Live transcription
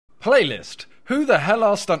Playlist. Who the hell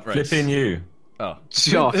are stunt race? Flipping you. Oh.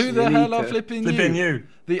 Josh, Who the hell are flipping Flipping you? you.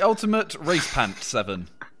 The ultimate race pant 7.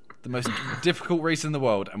 The most difficult race in the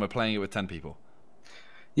world, and we're playing it with 10 people.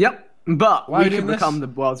 Yep, but Why are we you could doing become this?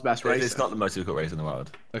 the world's best racer. It's not the most difficult race in the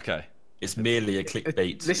world. Okay. It's merely a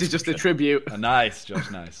clickbait. This is just a tribute. Oh, nice, Josh,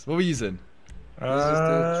 nice. What were you using? This is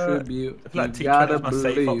a tribute. I feel like You gotta T20 is my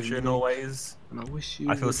safe believe option me. always. And I wish you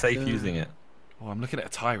I feel would, safe using it. Oh, I'm looking at a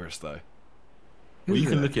Tyrus, though. Well, you Is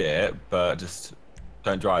can it? look at it, but just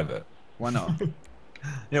don't drive it. Why not? You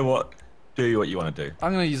know what? Do what you want to do.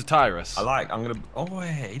 I'm going to use a Tyrus. I'm gonna. Oh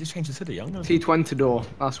wait, he just changed the city. I'm gonna. T20 door.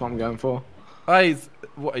 That's what I'm going for. Hey,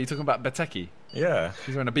 what, are you talking about Beteki? Yeah.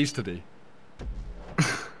 He's wearing a beast hoodie.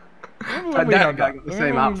 I got the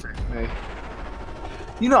same outfit. Mate.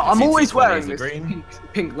 You know, I'm always T20 wearing is the this green.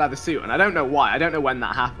 pink leather suit, and I don't know why. I don't know when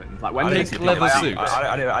that happened. Like when I did didn't see pink a leather leather suit.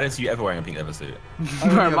 I didn't see you ever wearing a pink leather suit. Bro,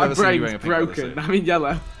 I've my never seen you wearing a brain's pink leather broken. suit. I mean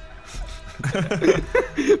yellow.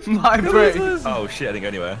 My brain. Oh shit! I didn't go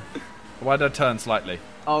anywhere. Why did I turn slightly?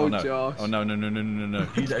 Oh, no. Josh. Oh, no.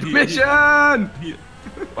 Mission!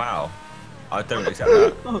 Wow. I don't accept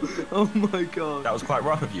that. Oh my god. That was quite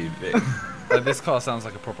rough of you, Vic. This car sounds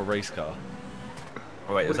like a proper race car.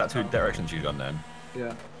 Oh wait, is that two directions you've gone then?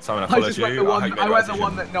 Yeah. Simon, I I followed just you. went the hope one. you made I the went right the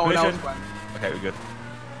one decision. that no one else Collision? went. Okay, we're good.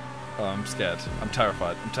 Oh, I'm scared. I'm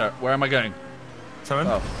terrified. Where am I going? Simon?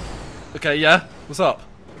 Oh. Okay, yeah? What's up?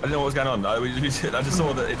 I didn't know what was going on. I just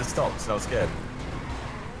saw that it just stopped and I was scared.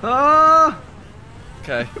 Ah!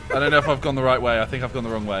 Okay. I don't know if I've gone the right way. I think I've gone the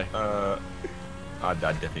wrong way. I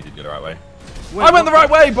definitely did go the right way. Wait, I went the right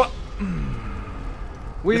way, but...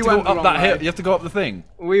 We You have to went go the up wrong that way. hill. You have to go up the thing.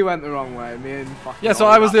 We went the wrong way. Me and fucking. Yeah, so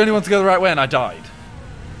I was the only one to go the right way and I died.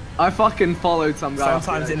 I fucking followed some guy. Sometimes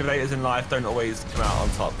off the edge. innovators in life don't always come out on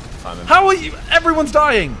top, Simon. How are you? Everyone's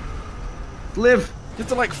dying. Live. You have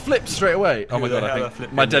to like flip straight away. Oh my the god, hell I are think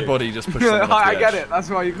flipping my dead you? body just pushed someone off the I get edge. it. That's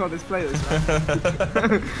why you call this playlist.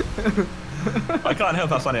 I can't help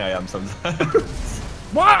how funny I am sometimes.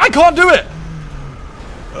 Why? I can't do it!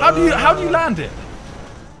 How do you land it?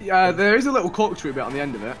 Yeah, there is a little corkscrew bit on the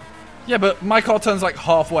end of it. Yeah, but my car turns like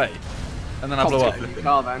halfway. And then I blow up. Get in your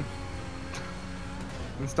car then.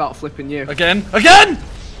 And start flipping you. Again? Again!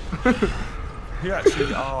 You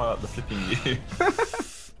actually are the flipping you.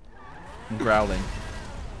 I'm growling.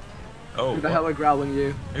 Oh, Who the hell are growling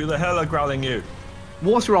you? Who the hell are growling you?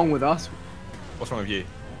 What's wrong with us? What's wrong with you?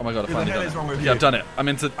 Oh my god, I Who the finally hell done is it. wrong with Yeah, you? I've done it. I'm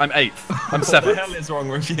 8th. I'm What the 7th. hell is wrong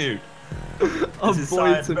with you? Avoid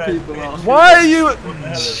some Sidemen. people off. Why are you... What the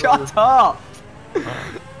hell is wrong Shut up!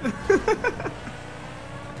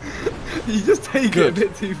 You just take Good. it a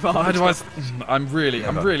bit too far. Why do I... I'm really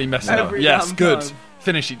messing up. Every Yes, damn good. time.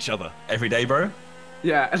 Finish each other. Every day, bro?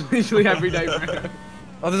 Yeah, literally every day, bro.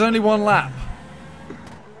 Oh, there's only one lap.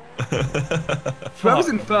 Whoever's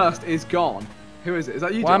in first is gone. Who is it? Is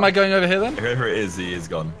that you, Why am I Josh? going over here then? Whoever it is, he is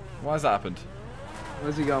gone. Why has that happened?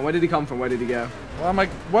 Where's he going? Where did he come from? Where did he go?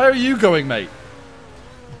 Where are you going, mate?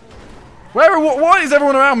 What is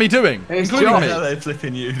everyone around me doing? It's Including Josh. me. How are they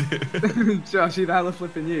flipping you? dude? Josh, who the hell are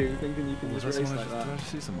flipping you? Thinking you can just Did race like that. I just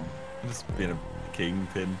see someone? I'm just being a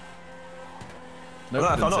kingpin. Nope,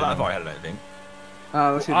 I'm didn't not see that anyone. far ahead, I don't think.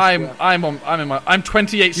 Let's see the score. I'm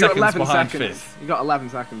 28 You got seconds 11 behind seconds. 5th. You got 11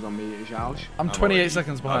 seconds on me, Josh. I'm I'm 28 already-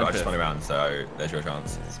 seconds I behind just 5th. spun around, so there's your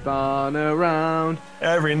chance. Spun around.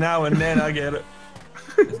 Every now and then I get it.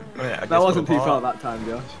 That wasn't too far that time,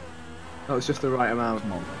 Josh. That was just the right amount.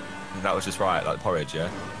 Come on. That was just right, like porridge, yeah?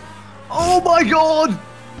 Oh my god!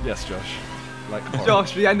 Yes, Josh. Like horror.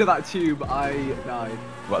 Josh, the end of that tube, I died.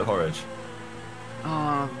 What the porridge? Wait,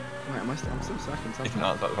 I'm still second. He can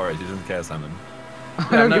somehow. answer about the porridge, he doesn't care, Simon. I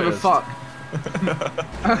don't give a noticed. fuck.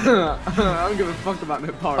 I don't give a fuck about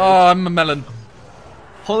no porridge. Oh, I'm a melon.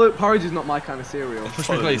 Porridge is not my kind of cereal. Push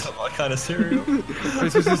me, please. What kind of cereal?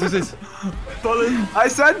 Please. Pollen. I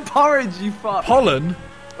said porridge, you fuck. Pollen?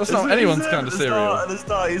 That's not anyone's kind of cereal. At the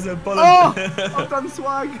start, he said pollen. Oh! I've done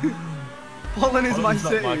swag. Pollen is my Pollen's not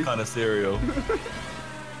city. my kind of cereal.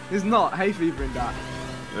 It's not. Hay fever in that.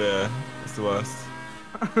 Yeah, it's the worst.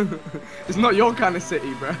 It's not your kind of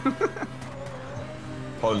city, bro.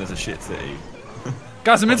 Pollen is a shit city.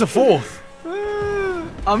 Guys, I'm into 4th.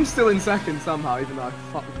 I'm still in second somehow, even though I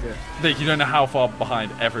fucked it. Nick, you don't know how far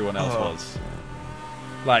behind everyone else Oh. was.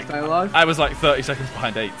 Like, Stay alive? I was like 30 seconds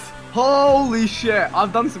behind 8th. Holy shit!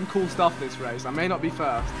 I've done some cool stuff this race. I may not be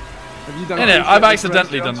first. Have you done? Innit? cool I've shit this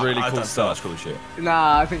accidentally race, done Josh? really I've cool done so much stuff. cool shit.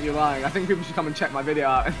 Nah, I think you're lying. I think people should come and check my video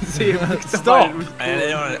out and see if the Stop. stuff was cool. And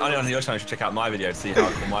anyone on your channel should check out my video to see how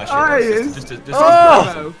cool my shit Oh, was. he is. Just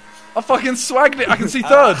Oh! No. I fucking swagged it. I can see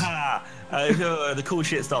 3rd. The cool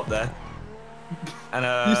shit stopped there. And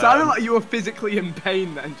You sounded like you were physically in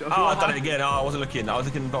pain then, Josh. Oh, What I've done it happened? again. Oh, I wasn't looking. I was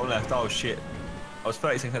looking bottom left. Oh shit. I was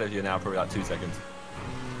 30 seconds ahead of you now, probably like 2 seconds.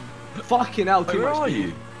 Fucking hell, Wait, too where much are speed.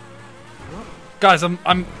 you? Guys, I'm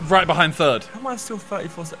right behind third. How am I still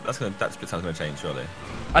 34 seconds? That split time's gonna change, surely.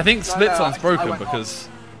 I think split no, time's I broken went because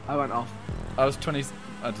I went off. I was 20.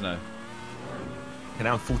 I don't know. Okay,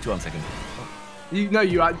 now I'm 41 seconds. You know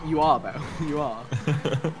you are though. You are.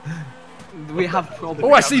 We have problems.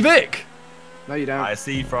 Oh, I see Vic. No, you don't. I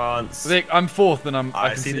see France. Vic, I'm fourth, and I I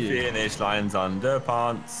can see the you. finish lines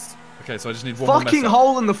underpants. Okay, so I just need one more Fucking mess up.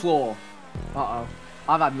 hole in the floor. Uh oh.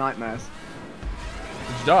 I've had nightmares.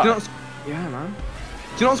 Did you Do you know die? what's, yeah, man.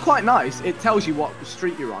 Do you know what's quite nice? It tells you what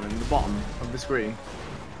street you're on in the bottom of the screen.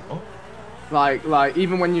 Oh. Like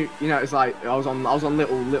even when you know, it's like I was in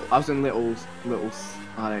littles.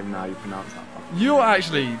 I don't even know how you pronounce that. You're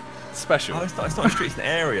actually special. Oh, it's not a street, it's an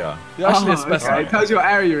area. You're actually a Oh, specimen. okay. It tells you what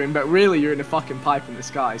area you're in, but really you're in a fucking pipe in the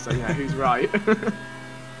sky. So you know who's right.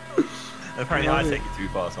 Apparently, I take it too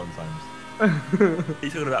far sometimes.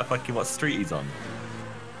 He's talking about fucking what street he's on.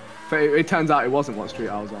 But it turns out it wasn't what street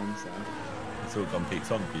I was on. So. It's all gone peaks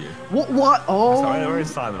on for you. What? Oh. Sorry, where is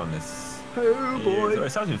Simon on this? Oh boy. It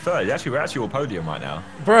sounds in third. We're actually all podium right now.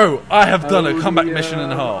 Bro, I have done a comeback mission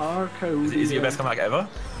and a half. Is it your best comeback ever?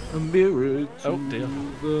 A mirror Oh, dear.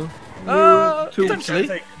 The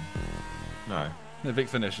Potentially. No. No, Vic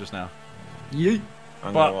finished just now. Yeet.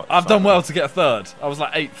 I'm gonna But watch I've done Simon. well to get a third. I was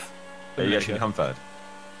like 8th. But you actually come third.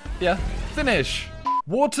 Yeah. Finish.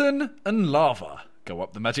 Wharton and lava. Go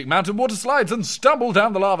up the magic mountain water slides and stumble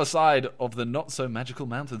down the lava side of the not so magical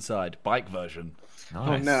mountainside. Bike version.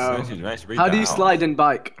 Nice. no. Nice, you managed to read How that do you out. slide in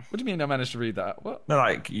bike? What do you mean I managed to read that? What? No,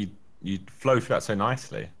 like you flow through that so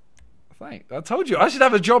nicely. Thank. I told you. I should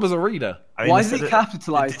have a job as a reader. I mean, Why the- did he the-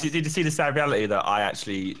 capitalise? Did you see the sad reality that I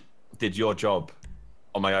actually did your job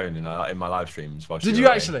on my own in my live streams? While Did were you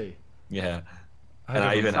away? actually? Yeah. I And I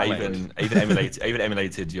heard it even was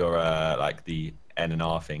emulated your like the N and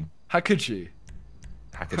R thing. How could you?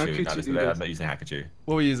 Hackachu. could No, you do I'm this? not using Hackachu.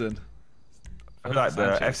 What were you using? I feel like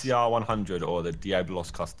the Sanchez. FCR 100 or the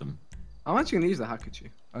Diablos custom. I'm actually gonna use the Hackachu.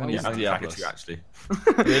 I'm gonna Yeah, use I think Diablos. Hackachu actually.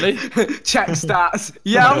 Really? Check stats.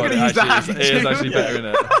 Yeah, Oh I'm my gonna God, use the actually, Hackachu. It is actually better, isn't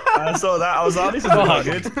it? I saw that. I was like, this is not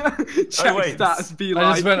good. Check wait. stats. Be I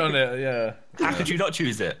like. just went on it, yeah. How could you not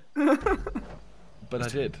choose it? But I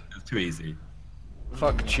did. It's too easy.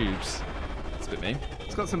 Fuck tubes. It's a bit mean.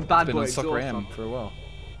 It's got some bad Been on boy Soccer exhaust AM on. for a while.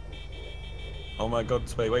 Oh my god,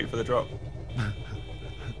 Sway, wait for the drop.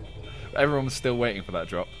 Everyone was still waiting for that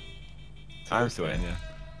drop. I'm still in, yeah.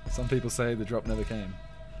 Some people say the drop never came.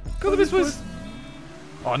 God, this was.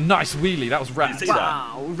 Oh, nice wheelie. That was rad. Did you see that?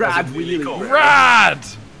 Wow, rad That's really wheelie. cool. Rad!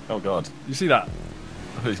 Oh god. You see that? I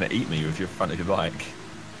thought he was going to eat me with your front of your bike.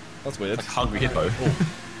 That's weird. Like a hungry hippo.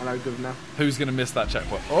 Hello, governor. Who's gonna miss that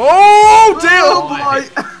checkpoint? Oh dear! Oh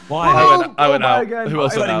boy! Why? I went Oh, out. again. Who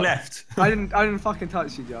else I went Turning out? left. I didn't fucking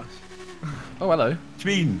touch you, Josh. Oh, hello. What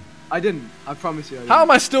do you mean? I didn't. I promise you. I didn't. How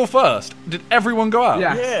am I still first? Did everyone go out?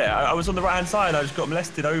 Yeah. Yeah, I was on the right hand side. I just got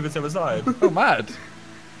molested over to the other side. Oh, mad.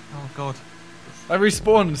 Oh god. I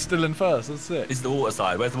respawned and still in first. That's it. This is the water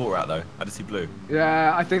side. Where's the water at though? I just see blue.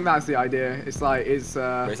 Yeah, I think that's the idea. It's like It's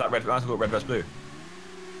like red. Might as well go red versus blue.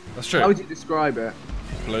 That's how true. would you describe it?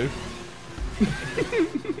 Blue.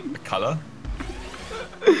 The colour.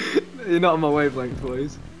 You're not on my wavelength,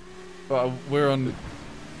 boys. Well, we're on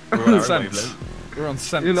We're on our scent. wavelength. We're on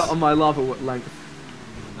scent. You're not on my lava length.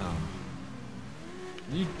 Oh.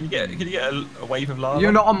 Can you get a wave of lava?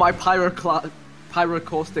 You're not on my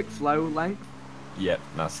pyrocaustic flow length. Yep,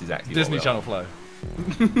 that's exactly Disney what we Channel flow.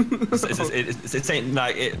 It's saying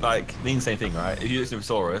like means the same thing, right? If you listen to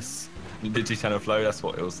Saurus, Disney Channel flow, that's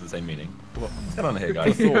what it was the same meaning. What's going on here,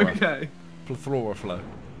 guys? Plethora. Okay. Plethora flow.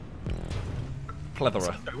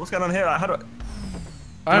 Plethora. What's going on here? Like, how do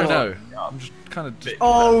I don't What? know. I'm just kind of just.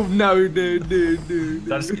 Oh no, dude.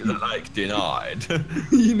 that's like denied?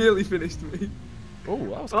 You nearly finished me. Oh,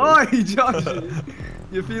 that was cool. Oi, Josh.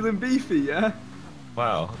 You're feeling beefy, yeah?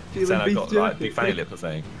 Wow. Feeling Saying I've beef got like jerky. big fanny lips or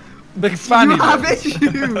saying. Big fanny You have lips. issues,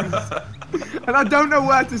 and I don't know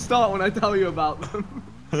where to start when I tell you about them.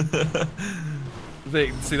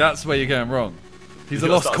 Vic, see, that's where you're going wrong. He's a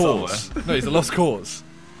You gotta lost start cause. No, he's a lost cause.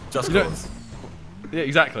 Just You don't- cause. Yeah,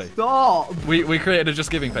 exactly. Stop. We created a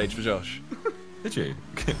Just Giving page for Josh. Did you?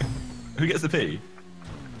 Who gets the P?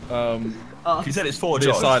 You said it's for The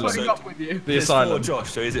Josh. asylum. Putting So up with you. The it's asylum. for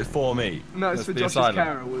Josh, so is it for me? No, it's That's for the Josh's asylum.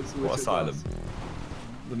 carer. What asylum?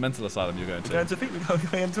 The mental asylum you're going to. We're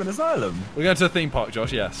going into an asylum. We're going to a theme park,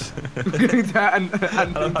 Josh, yes. and I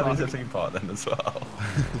love how there's a theme part then as well.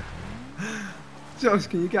 Josh,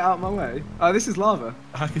 can you get out of my way? This is lava.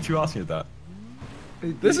 How could you ask me that?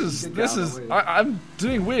 This is. I'm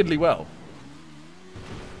doing weirdly well.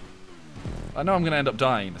 I know I'm going to end up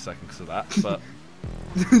dying in a second because of that, but.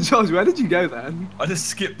 Josh, where did you go then? I just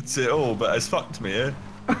skipped it all, but it's fucked me. Yeah?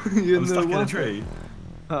 You're I'm stuck in a tree.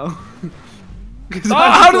 Oh. Oh,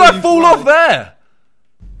 how did I fall off there?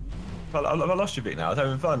 I lost you, Vic. Now I was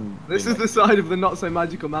having fun. This is the side of the not so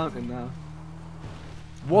magical mountain now.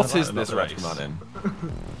 What is this race?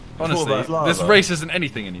 Honestly, this race isn't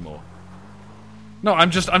anything anymore. No,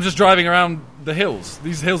 I'm just driving around the hills.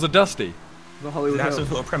 These hills are dusty. The Hollywood It has Hills.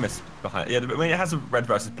 some sort of premise behind it. Yeah, but I mean, it has a red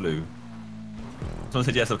versus blue. Someone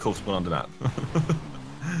said yes, of course, one on the map.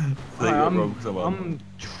 So you got wrong somewhere. I'm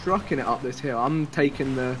trucking it up this hill. I'm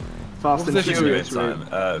taking the Fast What and position are you in, Furious route.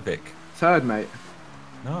 time, Vic? Third, mate.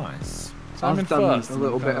 Nice. So I'm in I've done first. a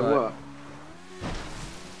little bit of work.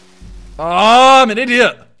 Oh, I'm an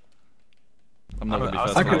idiot. I'm not going to be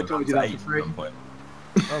first. I could have told you that for free.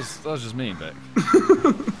 That was just mean, Vic.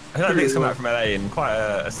 I don't think it's coming out from LA in quite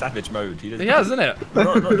a savage mode. He has, isn't it?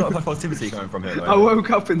 Not much positivity coming from him. I woke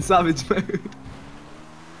up in savage mode.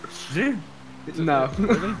 Did you? No.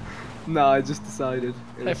 Really? No, I just decided.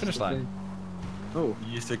 Hey, finish line. Oh.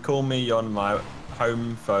 You used to call me on my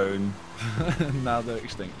home phone. Now they're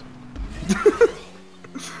extinct.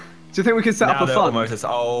 Do you think we could set Now up a they're fund? almost as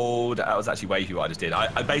old. That was actually way too what I just did.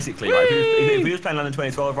 I basically, like, if we was playing London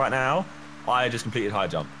 2012 right now, I just completed high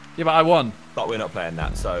jump. Yeah, but I won. But we're not playing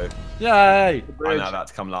that, so Yay! I'm now about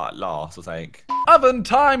to come last, I think. Oven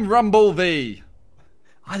time Rumble V.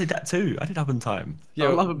 I did that too. I did Oven Time. Yeah,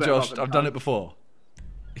 love a bit of Josh, Oven I've done Time. it before.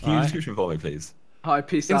 Can you use the description for me, please? Hi,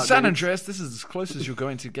 peace In out. San dudes. Andreas, this is as close as you're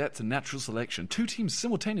going to get to natural selection. Two teams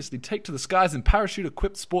simultaneously take to the skies in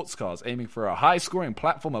parachute-equipped sports cars, aiming for a high-scoring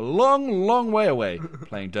platform a long, long way away.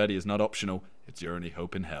 Playing dirty is not optional. It's your only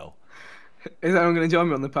hope in hell. Is anyone going to join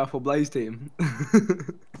me on the Purple Blaze team?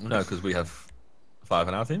 No, because we have 5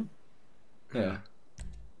 on our team. Yeah.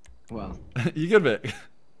 Well. You good, Vic?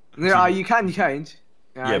 Yeah, you can change.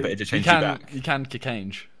 Yeah, but it just You changed you can, back. you can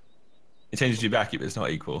change. It changes you back, but it's not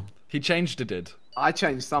equal. He changed it, did. I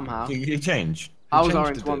changed somehow. You change. I was changed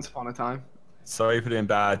orange it, once dude. upon a time. Sorry for doing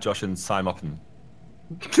bad, Josh and Simon.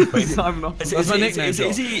 Simon off. That's my nickname,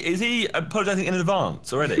 Is he apologising in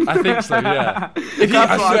advance already? I think so, yeah. If he,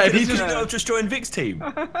 I swear, if he just joined Vic's team.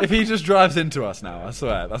 if he just drives into us now, I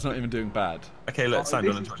swear, that's not even doing bad. Okay, look, Oh,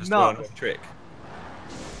 Simon, this is just nuts. one trick.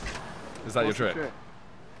 Is that What's your the trick?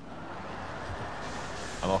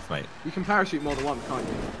 I'm off, mate. You can parachute more than once, can't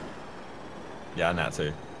you? Yeah, and that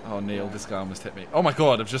too. Oh, Neil, this guy almost hit me. Oh my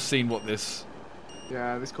god, I've just seen what this...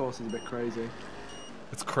 Yeah, this course is a bit crazy.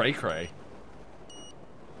 It's cray-cray.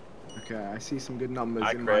 Okay, I see some good numbers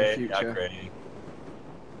I in my agree, future. I agree.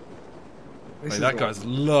 This Wait, is that what- guy's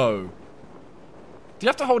low. Do you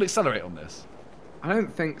have to hold accelerate on this? I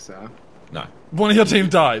don't think so. No, One of your team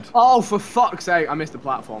died. Oh, for fuck's sake! I missed the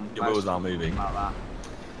platform. your wheels aren't moving. About that.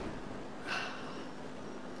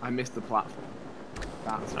 I missed the platform.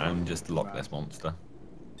 That's I'm just a Loch Ness monster.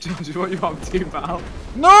 Josh, what are you up to, pal?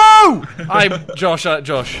 No! Josh. Josh,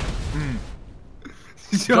 Josh.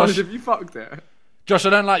 have you fucked it? Josh, I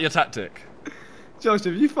don't like your tactic. Josh,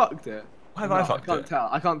 have you fucked it? Why have I fucked can't it? tell.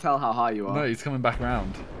 I can't tell how high you are. No, he's coming back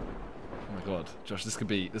around. Oh my god, Josh, this could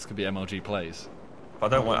be MLG plays. I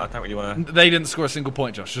don't really want to. They didn't score a single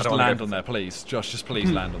point, Josh. Just don't wanna land go on for- there, please. Josh, just please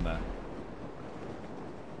land on there.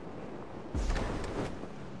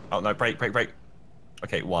 Oh no, break.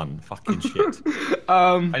 Okay, 1. Fucking shit.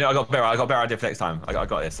 Um, I know, I got better idea for next time. I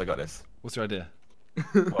got this. What's your idea?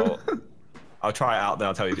 Well, I'll try it out, then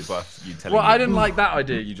I'll tell you if it's worth you telling Well, me. I didn't like that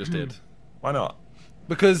idea you just did. Why not?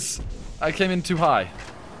 Because I came in too high.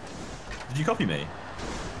 Did you copy me?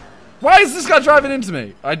 Why is this guy driving into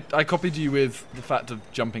me? I copied you with the fact of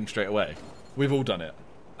jumping straight away. We've all done it.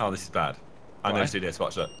 Oh, this is bad. I'm Why? going to do this,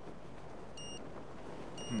 watch that.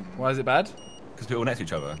 Why is it bad? Because we're all next to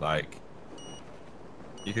each other, like...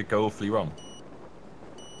 You could go awfully wrong.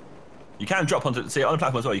 You can drop onto... See, on the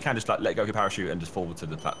platform as well, you can just like, let go of your parachute and just forward to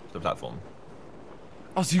the platform.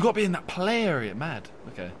 Oh, so you got to be in that play area. Mad.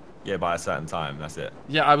 Okay. Yeah, by a certain time, that's it.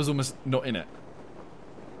 Yeah, I was almost not in it.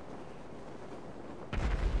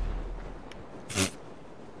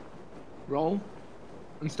 roll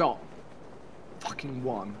and stop. Fucking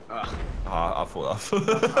 1. Ugh, I fall off.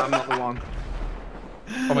 I'm not the one.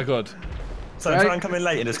 Oh my god. So Right. try and come in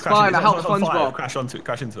late and just It's crash fine, into I helped someone's on fire, SpongeBob.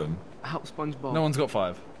 crash into him. Help SpongeBob. No one's got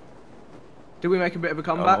 5. Did we make a bit of a Oh,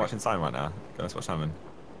 comeback? I'm watching Simon right now. Go, let's watch Simon.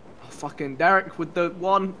 Oh, fucking Derek with the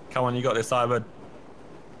 1. Come on, you got this, Simon.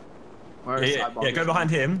 Where is Yeah, Sidebob? yeah, go behind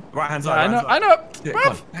him. Right hand side. I right know. hand I side. know. Yeah, Bruv.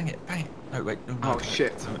 come on, bang it, bang it. No, wait. No, Oh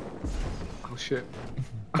shit. Oh shit.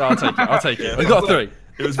 Oh, I'll take it. I'll take it. Yeah. We got 3.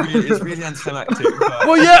 It's really anticlimactic. But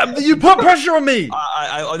Well, yeah, you put pressure on me.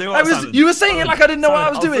 I know what You were saying it like I didn't know what I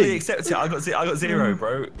was I'll fully doing. accept it. I got 0,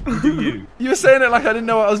 bro. Do you? You were saying it like I didn't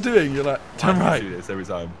know what I was doing. You're like, turn I right. do this every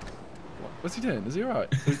time. What's he doing? Is he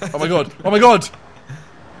alright? Oh my god. Oh my god.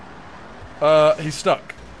 He's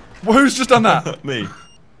stuck. Well, who's just done that? Me.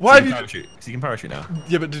 Why have you? Parachute? So you can parachute now.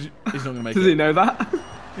 Yeah, but he's not gonna make Does it. he know that?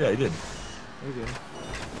 Yeah, he did. Okay.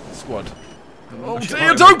 Squad. Oh shit,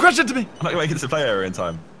 dear! Don't crash into me. I'm not gonna make it to the play area in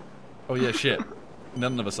time. Oh yeah, shit.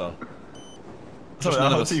 None of us are. Sorry, none our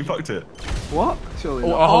of whole us. team fucked it. What? Surely Oh,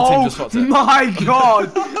 not. our whole team just fucked it. My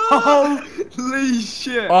god! Holy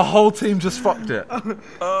shit! Our whole team just fucked it.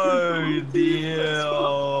 Oh dear.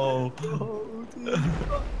 Oh.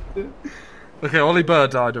 Okay, Ollie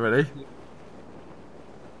Bird died already.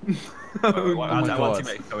 One God.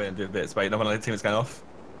 teammate can go in and do a bit. Wait, one of the teammates going off.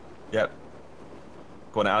 Yep.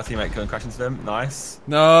 Go on, our teammate can crash into them. Nice.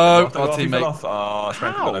 No, Our our teammate. teammate. Oh,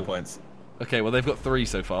 Shrank got no points. Okay, well they've got 3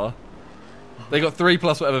 so far. They got 3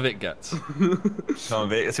 plus whatever Vic gets. Come on,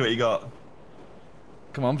 Vic. Let's see what you got.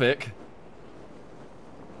 Come on, Vic.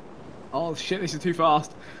 Oh shit, this is too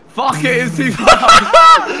fast. Fuck it, it's too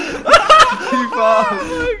fast! Too fast!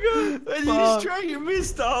 Oh my god! And you Fuck. straight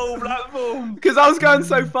missed the whole platform. Because I was going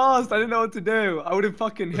so fast, I didn't know what to do. I would have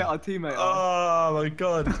fucking hit our teammate off. Oh my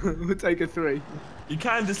god! We'll take a 3. You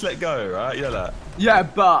can just let go, right? You know that. Yeah,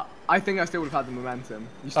 but I think I still would have had the momentum.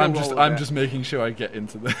 You still roll I'm with it. just making sure I get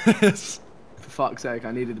into this. For fuck's sake,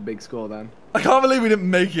 I needed a big score then. I can't believe we didn't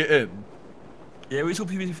make it in. Yeah, we saw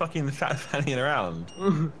people fucking fanning around.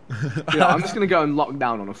 Yeah, I'm just gonna go and lock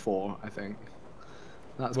down on a 4, I think.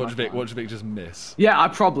 That's Watch my Vic, plan. watch Vic just miss. Yeah, I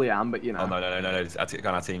probably am, but you know. Oh no! This guy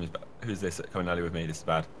on our team is. Who's this coming early with me? This is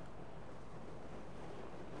bad.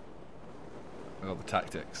 I got the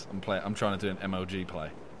tactics. I'm trying to do an MLG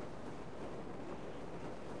play.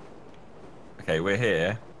 Okay, we're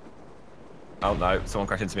here. Oh no! Someone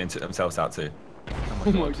crashed into me and took themselves out too.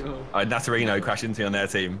 Oh my god. Natarino crashed into me on their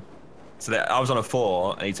team. So I was on a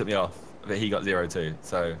 4 and he took me off, but he got 0 too.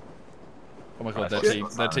 So. Oh my god, Right, their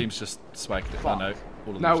shit. team's just swagged it. I Fuck. know.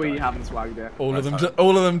 All of them No, just we died. haven't swagged it. All of them. That's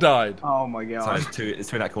All of them died. Oh my So god. it's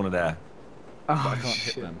two in that corner there. I Oh can't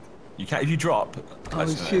shit. hit them. You can if you drop. Oh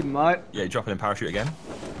actually, no. shit, mate. Yeah, you drop it in parachute again.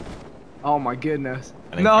 Oh my goodness.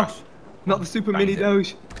 And then No, crash. not the super Banged mini it.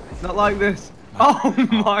 doge. Not like this. Oh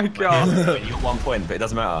my god. You got 1 point, but it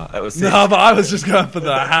doesn't matter. That was 6. No, but I was just going for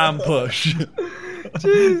the ham push.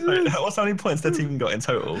 Jesus. Wait, what's how many points their team got in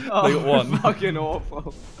total? Oh, They got 1. Fucking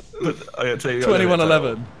awful. But, okay, so you got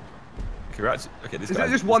 21-11. Okay, we're actually, okay, this Is guy, it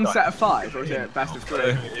just this one guy- set of 5, or is it best of 3?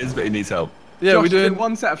 It is, but he needs help. Yeah, Josh, we're is it doing.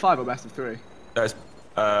 one set of 5 or best of 3? That's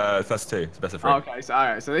first 2. It's best of 3. Oh, okay, so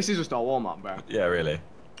alright, so this is just our warm up, bro. Yeah, really.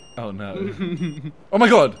 Oh no. Oh my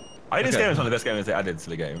god. I think this Okay. game is one of the best games they added to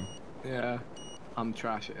the game. Yeah. I'm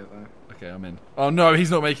trash at it though. Okay, I'm in. Oh no,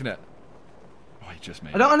 he's not making it. Oh, he just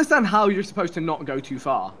made I don't understand how you're supposed to not go too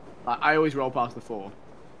far. Like, I always roll past the 4.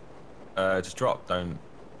 Just drop, don't.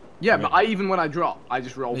 Yeah, I mean- but even when I drop, I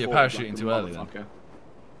just roll You're forward parachuting like a too early then. motherfucker.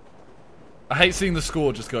 I hate seeing the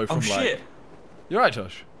score just go from Oh like. shit! You're right,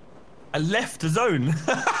 Josh. I left the zone.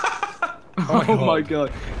 Oh my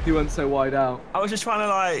god, he went so wide out. I was just trying to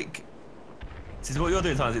like. See, what you're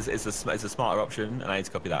doing sometimes it's a smarter option, and I need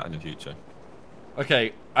to copy that in the future.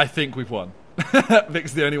 Okay, I think we've won.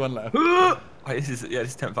 Vic's the only one left. Wait, this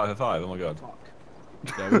is 10 5 for 5. Oh my god.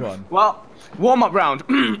 Yeah, we won. Well, warm up round.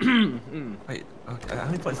 Wait, okay, how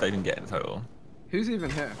many points did I even get in total? Who's even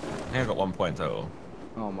here? I think I got 1 point total.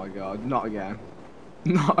 Oh my god, not again.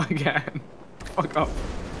 Not again. Fuck up.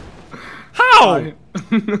 How? Hi.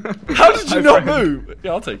 How did you Hi, not friend. move?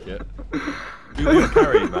 Yeah, I'll take it. You got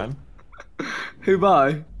carried, man. Who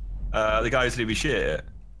by? The guy who's gonna be shit.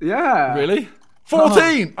 Yeah. Really?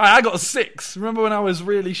 14. I got a 6. Remember when I was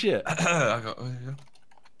really shit? I got.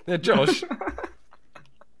 Yeah, Josh.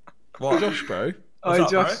 What? Josh, bro. Oh,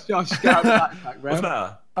 What's up, Josh, get out of the backpack, bro. What's the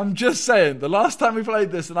matter? I'm just saying, the last time we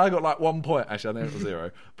played this and I got like 1 point. Actually, I think it was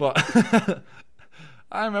 0. But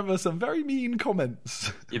I remember some very mean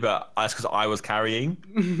comments. Yeah, but that's because I was carrying.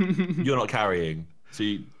 You're not carrying. So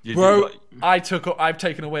you Bro, I've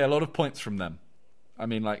taken away a lot of points from them. I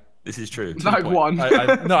mean, like, this is true. Like point. one.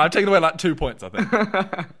 No, I've taken away like 2 points, I think.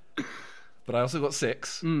 But I also got 6.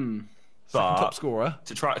 Second But top scorer.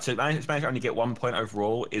 to manage to only get 1 point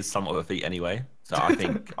overall is somewhat of a feat anyway. So I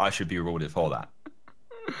think I should be rewarded for that.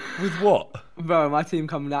 With what? Bro, my team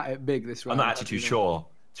coming at it big this I'm round. not actually too sure,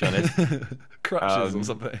 to be honest. Crutches or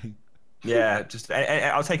something. Yeah, just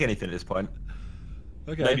I'll take anything at this point.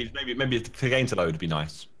 Okay. Maybe the game to load would be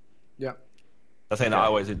nice. Yeah. That's saying that I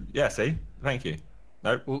always. Yeah, see, thank you.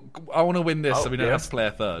 Nope. Well, I want to win this Oh, so we don't yeah. have to play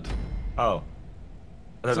a third. Oh.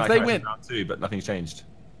 I don't So know, if I they came win, round 2, but nothing's changed.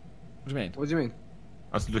 what do you mean? What do you mean?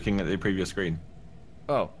 I was looking at the previous screen.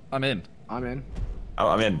 Oh, I'm in. I'm in. Oh,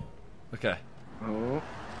 I'm in. Okay. Oh.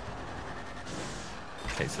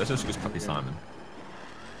 Okay, so let's just copy Simon.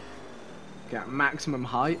 Get maximum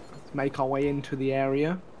height. Let's make our way into the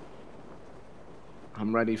area.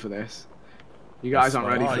 I'm ready for this. You guys aren't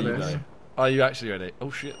ready Are for you, this. though? Are you actually ready? Oh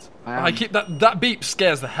shit! I am. I keep that beep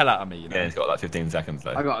scares the hell out of me. You know. Yeah, it's got like 15 seconds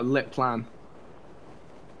though. I got a lit plan.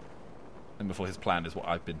 And before his plan is what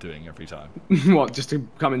I've been doing every time. What? Just to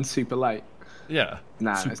come in super late? Yeah.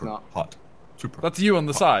 Nah, Super it's not. hot. Super. That's you on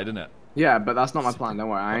the side, isn't it? Yeah, but that's not my plan. Don't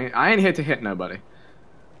worry. I ain't here to hit nobody.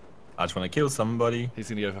 I just want to kill somebody. He's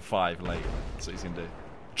gonna go for 5 late. That's what he's gonna do.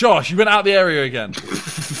 Josh, you went out the area again.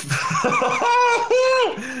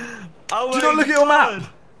 Oh Do you not look at your map?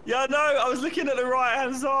 Yeah, no, I was looking at the right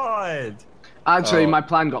hand side. Actually, Oh. my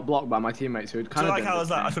plan got blocked by my teammates who had So kind of. like done how I the was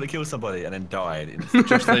like, I same. just want to kill somebody and then died.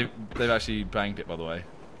 Josh, they've actually banged it, by the way.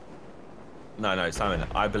 No, Simon,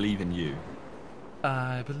 I believe in you.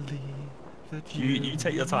 I believe that You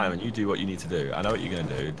take your time and you do what you need to do. I know what you're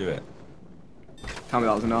gonna do. Do it. Tell me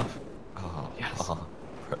that was enough. Oh, Yes. oh.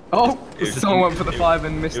 Oh, It was just- someone went for the it- 5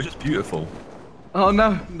 and It missed. was just beautiful. Oh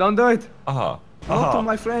no! Don't do it. Uh-huh. Not on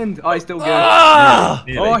my friend. Oh, he's still good. Ah!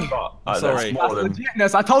 Nearly. Oi. But, I'm sorry. That's more That's than...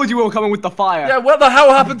 legitness. I told you we were coming with the fire. Yeah, what the hell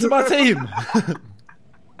happened to my team?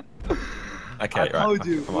 Okay, I right. told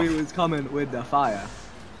you come we on. was coming with the fire.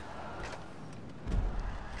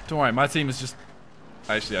 Don't worry, my team is just...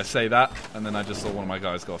 Actually, I say that, and then I just saw one of my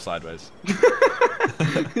guys go off sideways.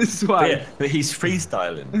 Swag. Yeah, but he's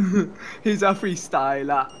freestyling. He's a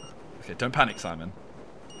freestyler. Okay, don't panic, Simon.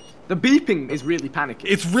 The beeping is really panicky.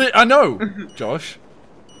 It's I know, Josh.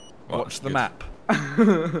 Well, Watch the good. map.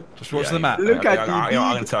 Just watch Yeah, the map. Look Yeah, at the I'm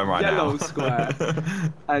gonna turn right yellow now. square.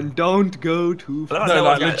 And don't go too I far. don't No, know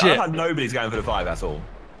like, what's going- I legit. don't know nobody's going for the 5, that's all.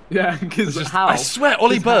 Yeah, It's because just- how? I swear,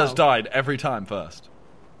 Ollie Just Burrs how? died every time first.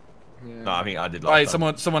 Yeah. No, I think I did last Alright,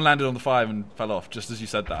 time. someone landed on the 5 and fell off, just as you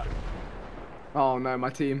said that. Oh no, my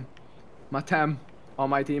team. My tem. Oh,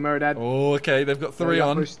 my team are dead. Oh, okay, they've got 3 They got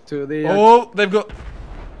on. pushed to the edge. Oh, they've got...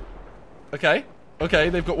 Okay,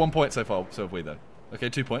 they've got 1 point so far, so have we though. Okay,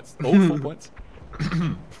 2 points. Oh, 4 points.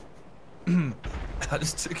 I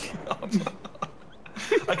just took it up.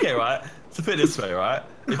 Okay, right. So put it this way, right?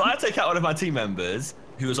 If I take out one of my team members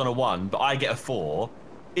who was on a 1, but I get a 4,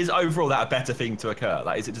 is overall that a better thing to occur?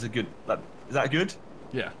 Like, is it just a good? Like, is that good?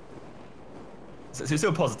 Yeah. So it's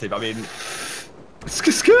still positive. I mean, how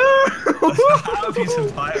have you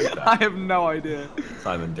survived I that? have no idea.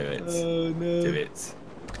 Simon, do it. Oh no. Do it.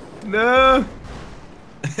 No.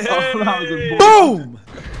 Oh, that was a Boom!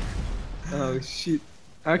 Oh shit.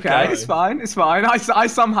 Okay, Okay. it's fine. It's fine. I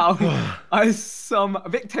somehow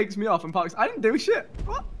Vic takes me off and parks. I didn't do shit.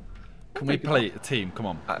 What? Can we play a team? Come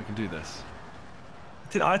on, we can do this.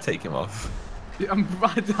 Did I take him off? Yeah,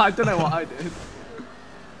 I don't know what I did.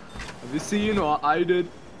 Have you seen what I did?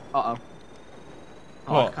 Uh oh.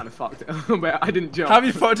 Oh, I What? kind of fucked it. But I didn't jump. Have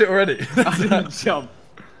you fucked it already? I didn't jump.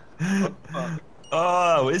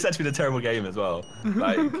 Oh, it's actually been a terrible game as well.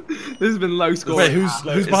 Like, This has been low score. Wait, who's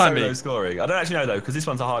it's behind so me? low scoring. I don't actually know though, because this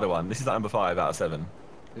one's a harder one. This is like number 5 out of 7.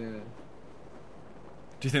 Yeah. Do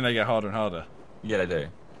you think they get harder and harder? Yeah, they do.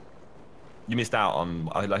 You missed out on.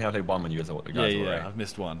 I played 1 when you guys were Yeah, away. I've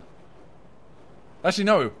missed 1. Actually,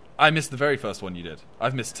 no. I missed the very first one you did.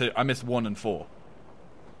 I've missed 2. I missed 1 and 4.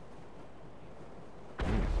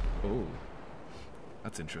 Ooh.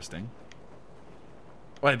 That's interesting.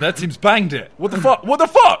 Wait, their team's banged it. What the fuck? What the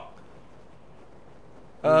fuck?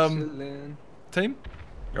 Team?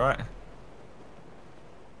 You alright?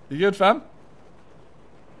 You good, fam?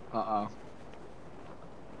 Uh-oh.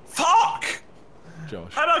 Fuck!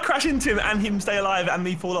 Josh. How did I crash into him and him stay alive and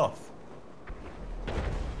me fall off?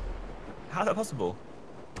 How's that possible?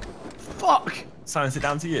 Fuck! Simon, sit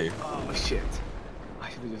down to you. Oh, shit. I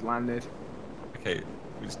should have just landed. Okay,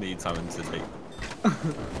 we just need Simon to take.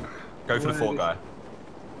 Go for the Where 4 is- guy.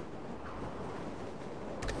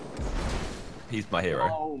 He's my hero.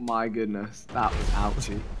 Oh my goodness. That was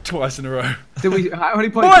ouchie. Twice in a row. Did we... How many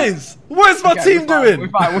points? Boys! What's my Okay, team we're fine, doing? We're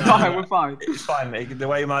fine, we're fine, we're fine. It's fine. The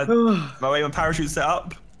way my parachute's set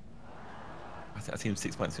up. I think our team's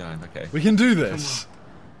 6 points behind. Okay. We can do this.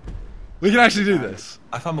 We can actually do this.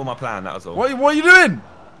 I fumbled my plan. That was all. What are you doing?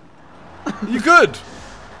 You good?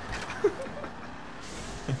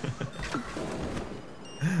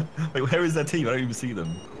 Wait, where is their team? I don't even see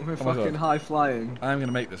them. We're Oh my fucking God. high flying. I'm going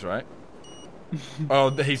to make this, right? Oh,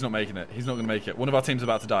 he's not making it. He's not going to make it. One of our team's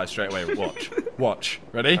about to die straight away. Watch. Watch.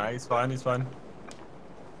 Ready? Nah, he's fine. He's fine.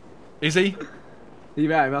 Is he?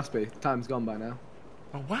 Yeah, it must be. Time's gone by now.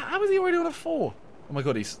 Oh, wow. How is he already on a 4? Oh my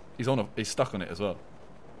god, he's stuck on it as well.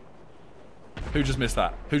 Who just missed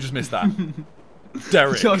that? Who just missed that?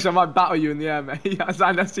 Derek. Josh, I might battle you in the air, mate.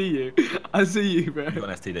 I see you. I see you, bro. You got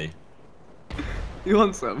an STD. You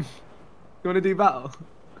want some? You want to do battle?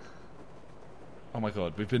 Oh my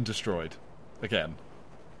god, we've been destroyed. Again.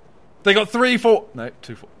 They got 3, 4. No,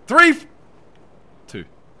 2, 4. 3, 2.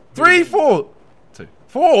 3, 4. 2.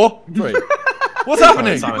 4? 3. What's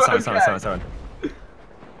happening? Simon.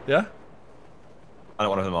 Yeah? I don't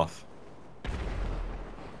want them off.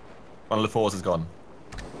 One of the 4s is gone.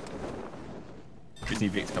 We just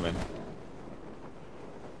need Vic to come in.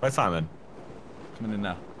 Where's Simon? Coming in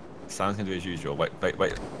now. Simon's gonna do as usual. Wait.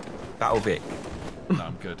 Battle Vic. No,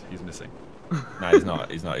 I'm good. He's missing. No, he's not.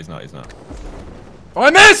 He's not. Oh, I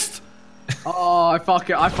missed! Oh, I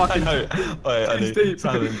fucking. I know. I know. Deep.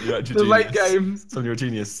 Simon, you're actually The a late genius. games. Simon, you're a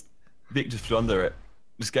genius. Vic just flew under it.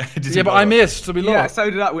 Yeah, but I missed, so we Yeah, lost. so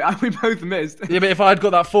did I. We both missed. Yeah, but if I had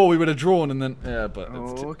got that 4, we would have drawn, and then but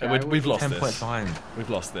okay. we've lost 10 this. points behind. We've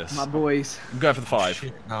lost this. My boys. I'm going for the 5.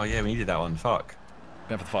 Shit. Oh yeah, we needed that one. Fuck.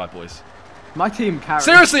 Going for the 5, boys. My team carried.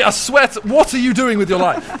 Seriously, I swear. What are you doing with your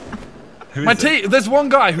life? Who My is it? team. There's one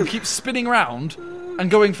guy who keeps spinning around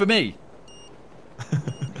and going for me.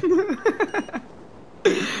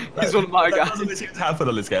 He's one of my That guys. doesn't seem to happen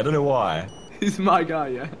on this game. I don't know why. He's my guy,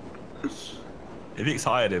 yeah. If Vic's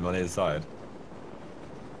hired him on his side.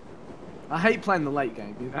 I hate playing the late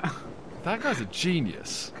game, you know, That guy's a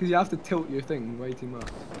genius. because you have to tilt your thing way too much.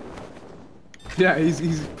 Yeah,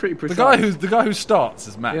 he's pretty precise. The guy who starts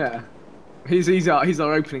is Matt. Yeah, he's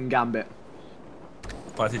our opening gambit.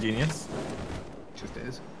 Quite a genius. Just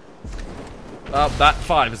is. That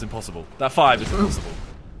 5 is impossible. That 5 is impossible.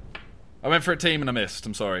 I went for a team and I missed.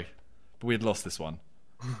 I'm sorry, but we had lost this one.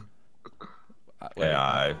 Yeah,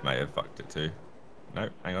 I may have fucked it too. No,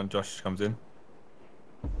 hang on. Josh comes in.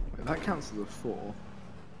 Wait, that counts as a 4.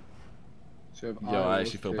 So if Yo, I was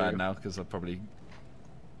actually feel to- bad now because I probably.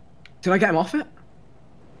 Did I get him off it?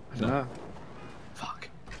 I don't No. know. Fuck.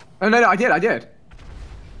 Oh no, I did.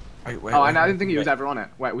 Wait, Oh, I didn't think he was ever on it.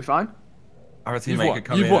 Wait, we fine? Our You've teammate won. could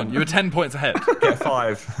come You've in. won. You were 10 points ahead. Get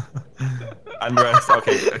 5. And rest.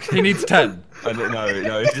 Okay. He needs 10. I don't know.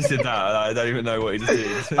 No, he just did that. I don't even know what he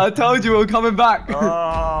just did. I told you we were coming back.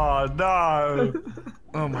 Oh no!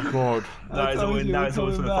 Oh my god. Now it's all, now it's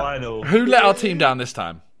all for the final. Who let our team down this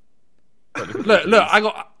time? Look,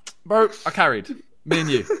 bro, I carried. Me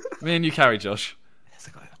and you carried, Josh. Yes,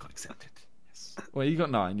 I got accepted. Yes. Well, you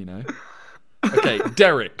got 9, you know. Okay,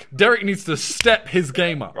 Derek. Derek needs to step his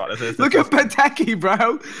game up. Right, let's Look at Pateki,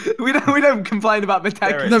 bro. We don't complain about Pateki.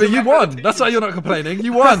 Derek. No, but you won. That's why you're not complaining.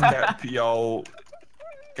 You won. step your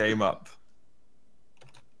game up.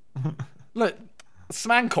 Look,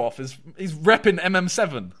 Smankov he's repping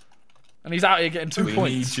MM7, and he's out here getting 2 We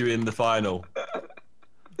points. need you in the final.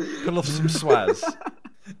 Pull off some swaz.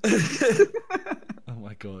 Oh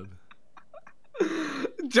my god.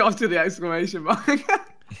 Josh to the exclamation mark.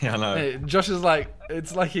 Yeah, I know. Hey, Josh is like,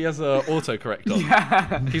 it's like he has a autocorrect on.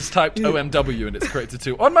 Yeah. He's typed OMW and it's corrected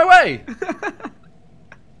to on my way.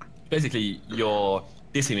 Basically, you're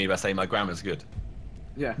dissing me by saying my grammar's good.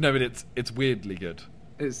 Yeah. No, but it's weirdly good.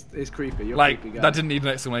 It's creepy. You're Like creepy guy. that didn't need an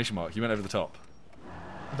exclamation mark. You went over the top.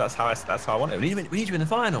 That's how I want it. We need you in the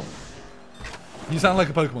final. You sound like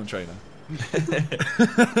a Pokemon trainer.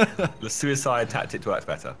 The suicide tactic works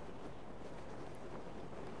better.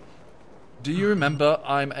 Do you remember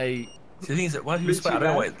I'm a See, the thing is, why do you swear? I don't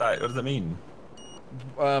know what does that mean.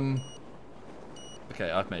 Okay,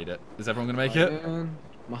 I've made it. Is everyone gonna make it?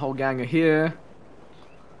 My whole gang are here.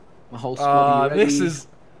 My whole squad.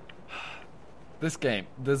 This game.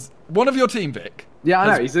 There's one of your team, Vic. Yeah, I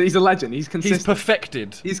know. has- He's a legend. He's consistent. He's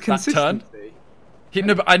perfected He's that turn. consistency.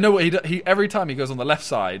 No, but I know what he every time he goes on the left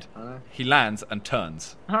side, I know. he lands and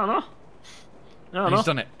turns. I don't know. And he's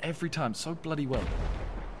done it every time so bloody well.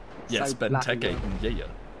 Yes, Ben bloody Teke. well. Yeah.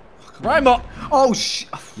 Rhymer. Oh sh!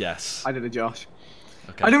 Yes. I did a Josh.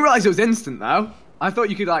 Okay. I didn't realize it was instant though. I thought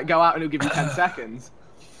you could like go out and it'll give you 10 seconds.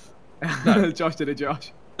 Josh did a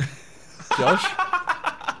Josh. Josh.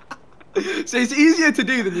 So it's easier to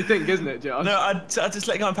do than you think, isn't it, Josh? No, I just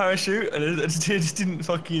let go on parachute and it just didn't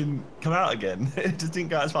fucking come out again. It just didn't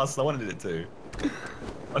go as fast as I wanted it to.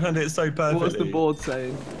 I found it so perfectly. What's the board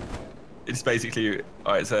saying? It's basically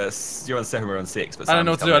alright. So you're on 7, we're on 6. But I don't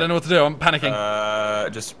know what to do. I don't know what to do. I'm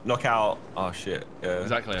panicking. Just knock out. Oh shit. Yeah.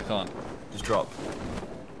 Exactly. I can't. Just drop.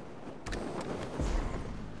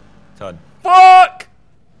 Turn. Fuck.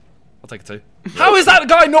 I'll take a 2. How is that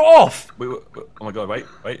guy not off? Wait, oh my god! Wait.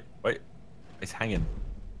 It's hanging.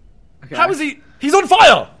 Okay. How is he? He's on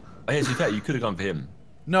fire. Oh, yeah, to be fair, you could have gone for him.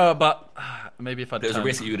 No, but Maybe if I. There's a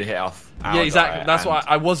risk that you would have hit off. Yeah, exactly. That's why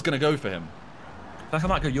I was gonna go for him. I think I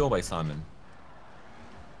might go your way, Simon.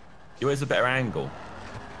 Your way's a better angle.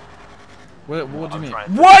 What do you mean?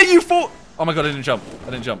 Why are you for? Oh my god! I didn't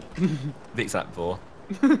jump. Vic's that for.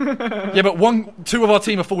 Yeah, but two of our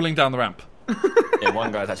team are falling down the ramp. Yeah,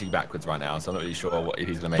 one guy's actually backwards right now, so I'm not really sure if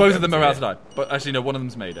he's gonna make it. Both of them are about to die. But actually, no, one of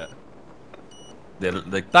them's made it.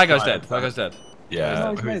 That guy's dead. That guy's dead.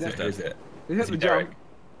 Yeah. Who's it? He hit the jump.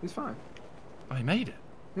 He's fine. Oh, he made it.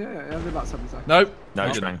 Yeah, only about 7 seconds. Nope. No,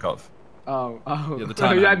 Jankov. Oh. Yeah, the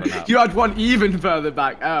time you had one even further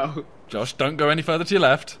back. Oh. Josh, don't go any further to your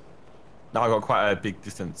left. No, I got quite a big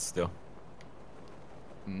distance still.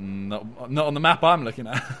 Not on the map I'm looking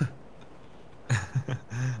at.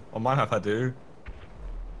 On my map I do.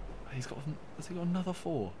 Has he got another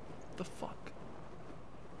 4? What the fuck?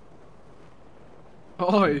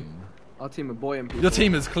 Oi. Our team are boying people. Your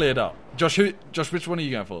team is cleared up. Josh, which one are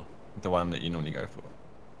you going for? The one that you normally go for.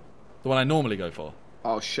 The one I normally go for.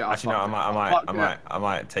 Oh shit! Actually, no. I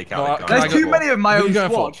might take out. No, the guy. There's too many of my own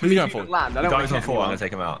squad. Who are you going for? Land. I The don't guy's on 4. I'm gonna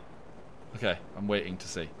take him out. Okay, I'm waiting to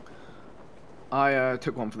see. I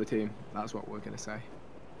took one for the team. That's what we're gonna say.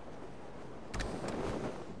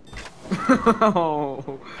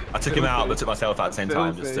 I took him out, but took myself out at the same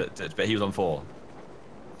time. But he was on 4.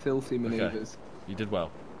 Filthy maneuvers. You did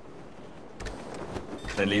well.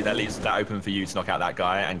 Then that leaves that open for you to knock out that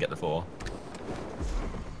guy and get the 4.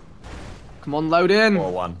 Come on, load in.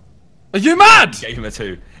 Or 1. Are you mad? Gave him a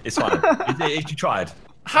 2. It's fine. You tried.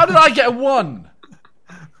 How did I get a 1?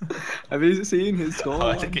 Have you seen his score?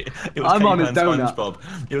 I think it was I'm on his Caveman donut. SpongeBob.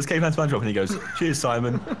 It was Caveman SpongeBob, and he goes, "Cheers,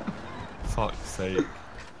 Simon." Fuck's sake.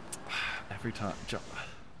 Every time.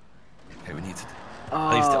 Okay, we need to.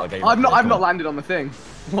 I've not landed on the thing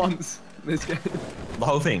once this game. The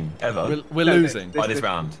whole thing ever. We're losing by this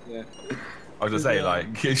round. Yeah. I was gonna say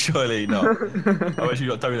like surely not. I wish you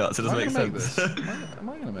got donuts. It doesn't make sense. Am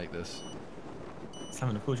I gonna make this?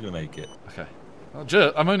 Simon, of course you're gonna make it. Okay.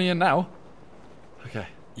 I'm only in now. Okay.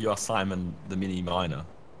 You are Simon the mini miner.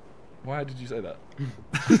 Why did you say that?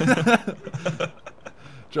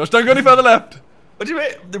 Josh, don't go any further left. What do you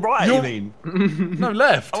mean? The right, you mean? No,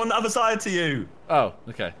 left. I'm on the other side to you. Oh,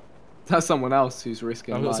 okay. That's someone else who's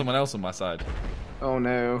risking. I've got someone else on my side. Oh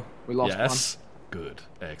no, we lost one. Yes. Good.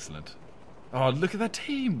 Excellent. Oh, look at that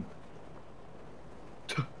team.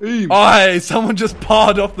 Oh, hey, someone just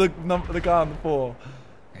parred off the guy on the 4.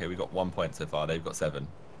 Okay, we got 1 point so far. They've got 7.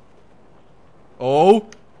 Oh.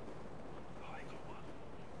 I got 1.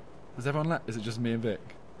 Is everyone left? Is it just me and Vic?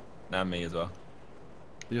 And me as well.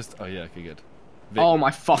 Oh yeah, okay, good. Vic. Oh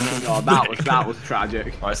my fucking god, that was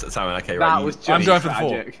tragic. Alright, Simon, okay, right. That was just I'm going for the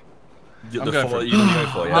tragic. 4. The 4 that you didn't go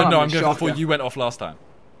for, yeah? No, I'm going for the 4 you went off last time.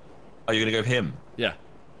 Are you gonna go for him? Yeah.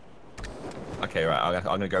 Okay, right. I'm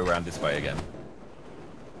gonna go around this way again.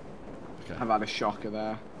 Okay. I've had a shocker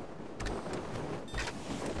there.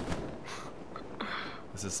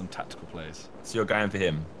 This is some tactical plays. So you're going for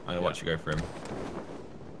him. I'm gonna watch you go for him.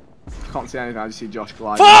 I can't see anything. I just see Josh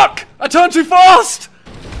gliding. Fuck! I turned too fast!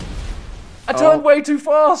 I turned way too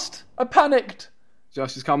fast! I panicked!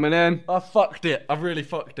 Josh is coming in. I fucked it. I really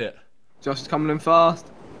fucked it. Josh is coming in fast.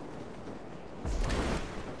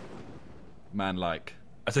 Man, like.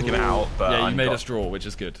 I took him out, but yeah, you made us draw, which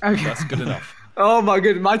is good. Okay. That's good enough. Oh my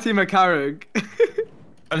goodness, my team are carrying.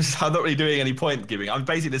 I'm not really doing any point giving. I'm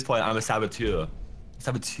basically at this point. I'm a saboteur.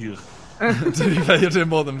 Saboteur. To be fair, you're doing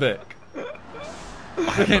more than Vic.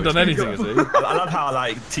 I ain't done anything, has he? I love how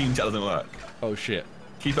like team chat doesn't work. Oh shit.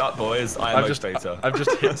 Keep it up, boys. I am motivator. I've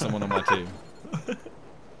just hit someone on my team.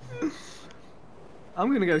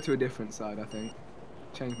 I'm gonna go to a different side. I think.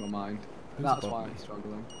 Change my mind. That's why I'm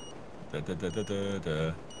struggling.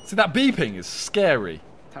 See, that beeping is scary.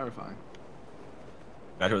 Terrifying.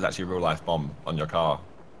 That was actually a real life bomb on your car.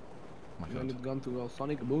 Oh my God. Gone to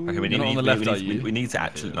Sonic Boom. Okay, we need to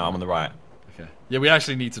actually. No, I'm on the right. Okay. Yeah, we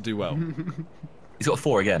actually need to do well. He's got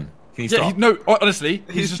 4 again. Can you stop? No, honestly,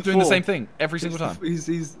 he's just doing the same thing every single time. He's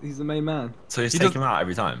the main man. So you just take him out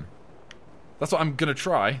every time. That's what I'm gonna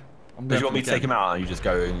try. Do you want me to take him out and you just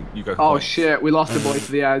go and you go? For Oh points? shit, we lost the boy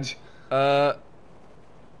to the edge.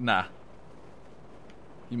 Nah.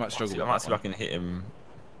 You might struggle. I might see if I can hit him.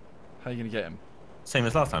 How are you gonna get him? Same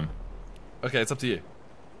as last time. Okay, it's up to you.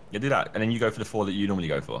 Yeah, do that, and then you go for the 4 that you normally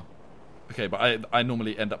go for. Okay, but I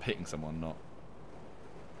normally end up hitting someone, not.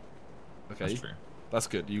 Okay. That's true. That's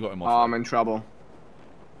good. You got him off. Oh, I'm in trouble.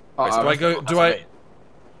 Wait, so do I go? Do I?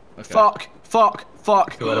 Okay. Fuck! So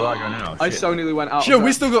where do I go now? I so nearly went out. Sure,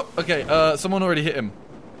 we still got. Okay, someone already hit him.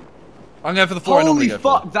 I'm going for the 4 I normally Holy go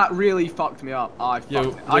fuck! for. That really fucked me up.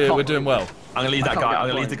 We're doing well. I'm gonna leave that guy. I'm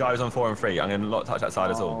gonna leave the guys on 4 and 3. I'm gonna not touch that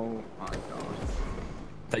side at all. Oh my god.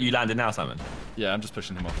 That you landed now, Simon. Yeah, I'm just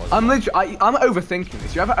pushing him off. I'm literally, I'm overthinking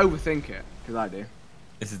this. You ever overthink it? Because I do.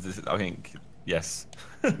 This is, I think, yes.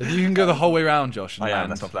 If you can go the whole way around, Josh, and I am.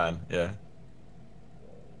 land. That's my plan. Yeah.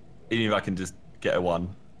 Even if I can just get a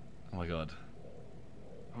 1. Oh my god.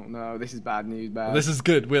 Oh no, this is bad news, bad. This is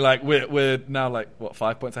good. We're now like what,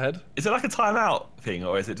 5 points ahead? Is it like a timeout thing,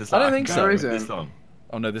 or is it just? I Like, don't think can so. go There isn't. this long?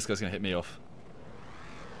 Oh no, this guy's gonna hit me off.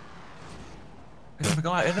 There's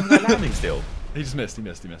another guy landing still. He just missed. He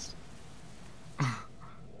missed.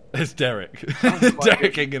 It's Derek. quite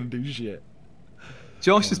Derek ain't gonna do shit.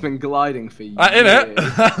 Josh has been gliding for years. In it?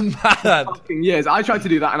 Mad. Fucking years. I tried to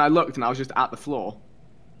do that and I looked and I was just at the floor.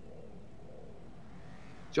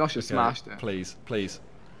 Josh has smashed it. Please, please.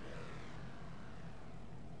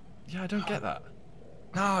 Yeah, I don't get that.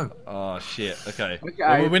 No. Oh shit. Okay. Okay.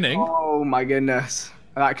 Well, we're winning. Oh my goodness.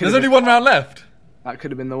 That could There's have only been, one round left. that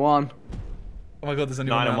could have been the one. Oh my god, there's only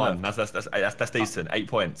 9 and one round 1. left. That's decent. 8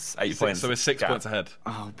 points. 8 points. So we're 6 gap. points ahead.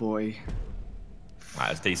 Oh boy. Right,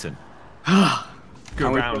 that's decent. Good How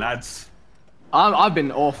we round, feel? lads. I've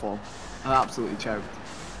been awful. I absolutely choked.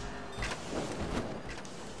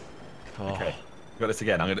 Oh. Okay. Got this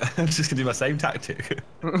again. I'm just gonna do my same tactic.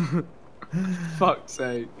 Fuck's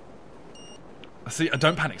sake. See,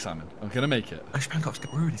 don't panic, Simon. I'm gonna make it. Actually, Pankop's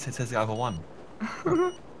got rude. He says the other one.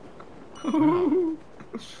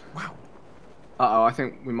 Wow. Uh-oh, I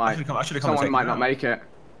think we might. I should have come. Someone might not make it.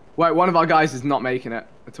 Wait, one of our guys is not making it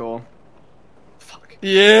at all. Fuck.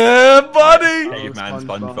 Yeah, buddy. Hey, man,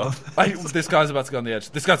 SpongeBob. SpongeBob. This guy's about to go on the edge.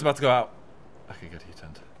 This guy's about to go out. Okay, good. He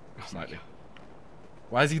turned slightly.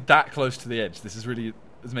 Why is he that close to the edge? This is really.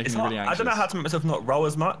 It's making It's me hard. really I anxious. don't know how to make myself not roll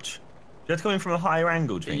as much. Do you have to come in from a higher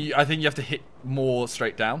angle? Do you think? I think you have to hit more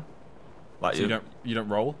straight down, Like so you don't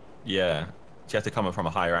roll. Yeah. So you have to come in from a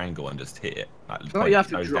higher angle and just hit it. Like, No, you have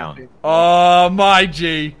to nose drop down. it. Oh my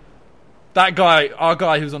G! That guy, our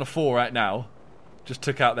guy who's on a 4 right now, just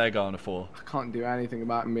took out their guy on a 4. I can't do anything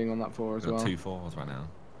about him being on that 4 as We've got well. 2 4s right now.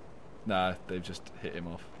 Nah, they've just hit him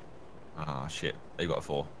off. Ah, shit. They got a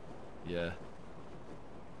 4. Yeah.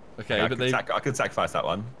 Okay, Yeah, but they. I could sacrifice that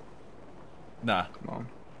one. Nah. Come on.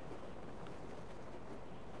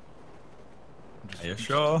 Are you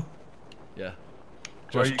sure? Yeah.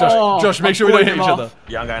 Where are Josh, you Josh, going? Josh, Oh, make sure we don't I've hit each buoyed him other. off.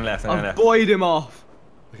 Yeah, I'm going left. I'm going I've left. buoyed him off.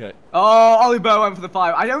 Okay. Oh, Oliver went for the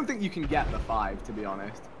 5. I don't think you can get the 5, to be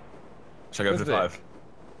honest. Should I go for the Where's 5?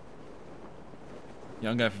 Yeah,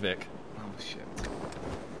 I'm going for Vic. Oh, shit.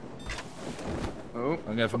 Oh.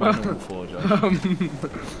 I'm going for my normal 4, Josh.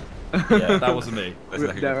 Yeah, That wasn't me. That's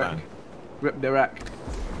like a good Derek. plan. Rip the wreck.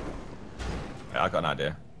 Yeah, I got an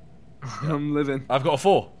idea. I'm living. I've got a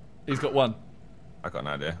 4. He's got 1. I got an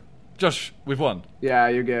idea. Josh, we've won. Yeah,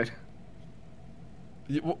 you're good.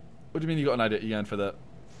 What do you mean you got an idea? You going for the?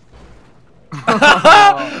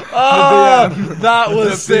 Oh, That was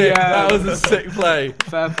The sick. BM. That was a sick play.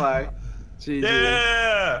 fair play. GG.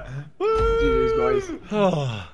 Yeah! GG's, boys. Oh.